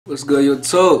What's good,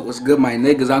 YouTube? What's good, my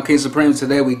niggas? I'm KingSupreme.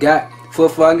 Today we got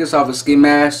Fungus off of Ski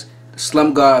Mask, the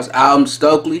Slump God's album,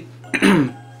 Stokely.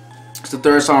 It's the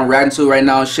third song I'm rapping to right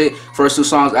now and shit. First two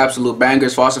songs, absolute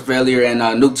bangers. Foster Failure and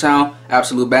Nuketown,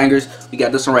 absolute bangers. We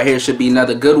got this one right here, should be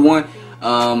another good one.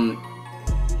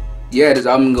 Yeah, this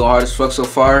album go hard as fuck so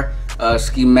far.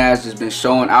 Ski Mask has been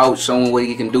showing out, showing what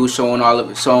he can do, showing all of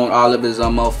his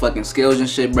motherfucking skills and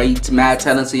shit, bro. He's mad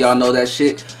talented, y'all know that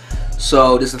shit.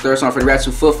 So this is the third song for the rap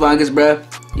to Fungus, bruh.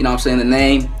 You know what I'm saying, the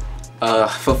name,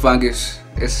 Fungus.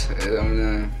 It's I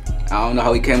don't know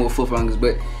how he came with Fungus,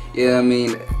 but yeah, I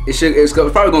mean, it's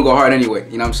probably gonna go hard anyway.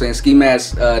 You know what I'm saying? Ski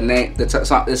Mask's name,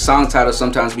 the song title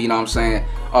sometimes be, you know what I'm saying,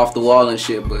 off the wall and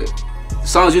shit, but the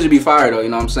songs usually be fire though. You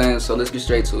know what I'm saying? So let's get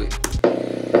straight to it.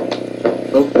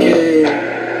 Okay.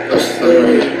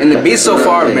 And the beat so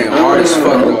far been hard as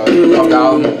fuck, bro, off the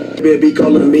album. Baby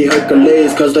calling me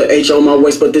Hercules, cause the H on my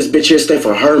waist, but this bitch here stand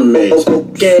for Hermes.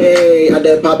 Okay, I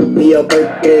done poppin' me up,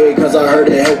 okay, cause I heard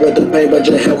it help with the pain, but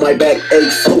just help my back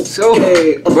aches. So,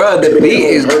 okay, bro, the beat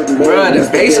is, bro, the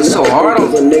bass is so hard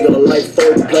on. A nigga like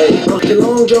foreplay.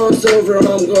 Long John Silver,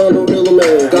 I'm gonna real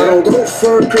man. Got on go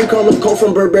for creek on the coat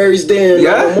from Burberry's Den.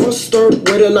 Yeah. I'm a monster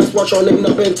with a nice watch on him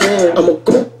up in 10. I'ma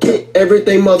go get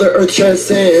everything Mother Earth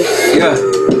transcends. Yeah.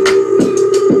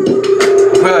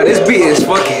 Bro, this beat is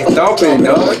fucking thumping,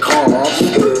 dog.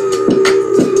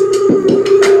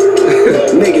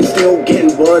 Niggas still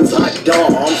getting buns, hot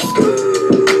dogs.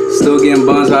 Still getting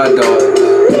buns, hot dogs.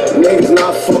 Niggas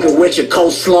not fucking with your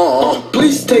coleslaw.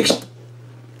 Please take.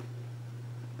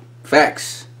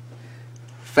 Facts.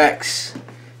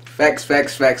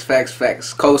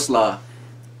 Coleslaw.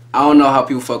 I don't know how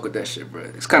people fuck with that shit, bro.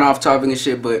 It's kind of off topic and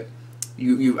shit, but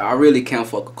I really can't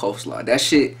fuck with coleslaw. That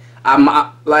shit.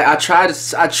 I tried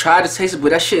to taste it, but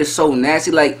that shit is so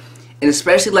nasty, like, and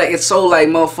especially like it's so like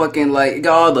motherfucking like it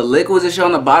got all the liquids and shit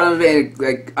on the bottom of it, and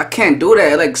like I can't do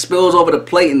that. It like spills over the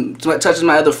plate and touches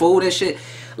my other food and shit.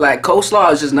 Like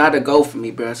coleslaw is just not a go for me,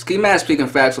 bro. Ski Mask speaking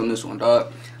facts on this one,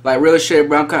 dog. Like real shit,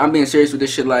 bro. I'm being serious with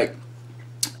this shit. Like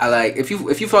if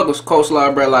you fuck with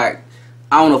coleslaw, bro, like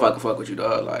I don't know if I can fuck with you,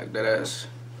 dog. Like that ass.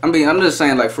 I'm just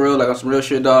saying, like for real, like on some real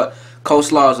shit, dog.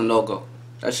 Coleslaw is a no go.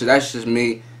 That's just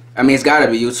me. I mean, it's gotta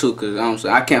be you too, cause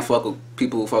I can't fuck with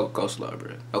people who fuck with coleslaw,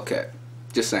 bro. Okay,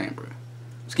 just saying, bro.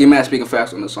 Ski Mask speaking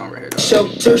fast on this song right here, dog.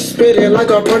 Shelter spitting like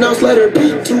a pronounced letter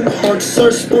B. Too hard, sir.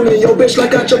 Spooning your bitch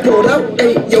like I just pulled out.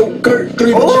 8 yogurt,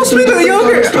 3 Oh, speaking of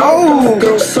yogurt, oh,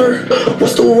 girl, sir.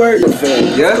 What's the word?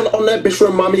 Yeah. On that bitch,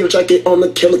 remind me of jacket on the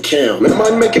killer cam. Am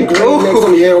I making great next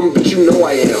on him? But you know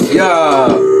I am. Yeah.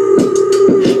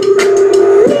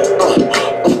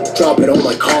 Drop it on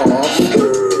my car.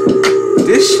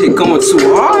 This shit going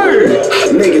too hard.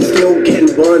 Niggas still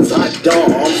getting buns, hot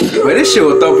dogs. But this shit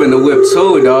was thumping the whip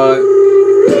too, dog.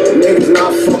 Niggas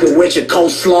not fucking with your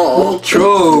coleslaw.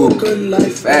 True.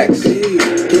 Facts.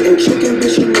 Getting chicken,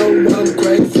 bitch, you know I'm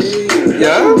crazy.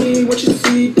 Yeah. What you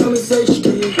see down is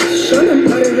HD. Shining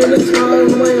brighter than the smile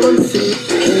on my auntie.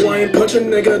 Hawaiian punch a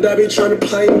nigga that be trying to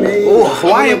play me. Oh,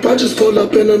 Hawaiian punches pull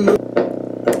up in a new.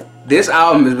 This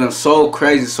album has been so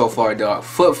crazy so far, dog.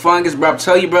 Fungus, bro. I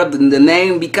tell you, bro, the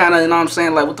name be kind of, you know what I'm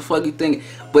saying, like, what the fuck you think?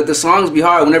 But the songs be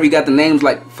hard whenever you got the names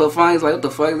like Fungus, like, what the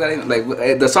fuck is that even? Like,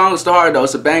 the song is still hard, though.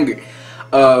 It's a banger.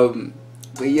 But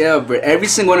yeah, bro, every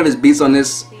single one of his beats on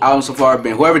this album so far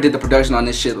been, whoever did the production on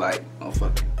this shit, like, oh,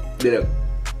 fuck, did a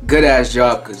good-ass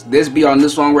job. Because this beat on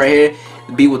this song right here,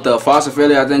 the beat with the Foster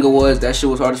Failure, I think it was, that shit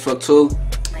was hard as fuck, too.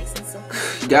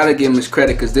 You gotta give him his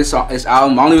credit, because this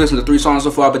album, I only listened to 3 songs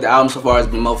so far, but the album so far has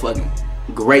been motherfucking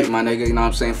great, my nigga. You know what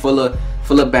I'm saying? Full of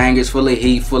bangers, full of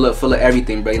heat, full of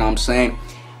everything, bro. You know what I'm saying?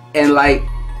 And like,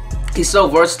 he's so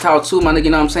versatile too, my nigga. You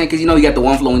know what I'm saying? Because you know you got the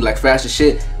one flow and like fast as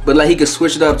shit, but like he could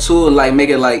switch it up too and like make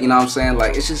it like, you know what I'm saying?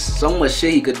 Like it's just so much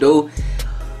shit he could do.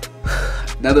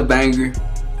 Another banger.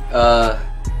 A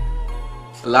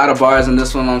lot of bars in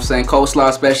this one. You know what I'm saying? Coleslaw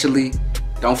especially.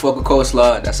 Don't fuck with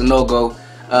coleslaw. That's a no go.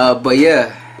 But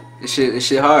yeah, this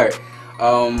shit hard.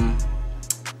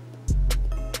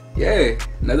 Yeah,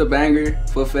 another banger.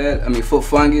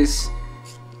 Fungus.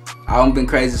 Album been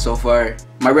crazy so far.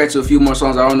 Might react to a few more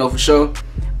songs. I don't know for sure,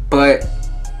 but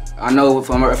I know if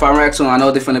I react to them, I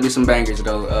know there's finna be some bangers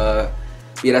though.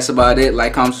 Yeah, that's about it.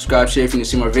 Like, comment, subscribe, share if you need to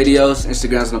see more videos.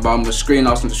 Instagram's on the bottom of the screen,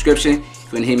 also in the description.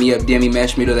 If you wanna hit me up, DM me,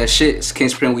 match me, do that shit. It's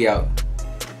KingSupreme. We out.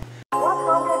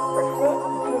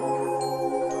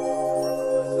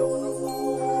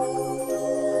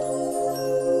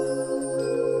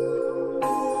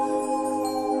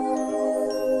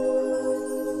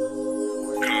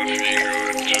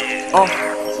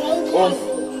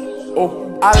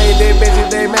 I let that bitches,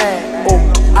 they mad.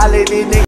 I let these niggas.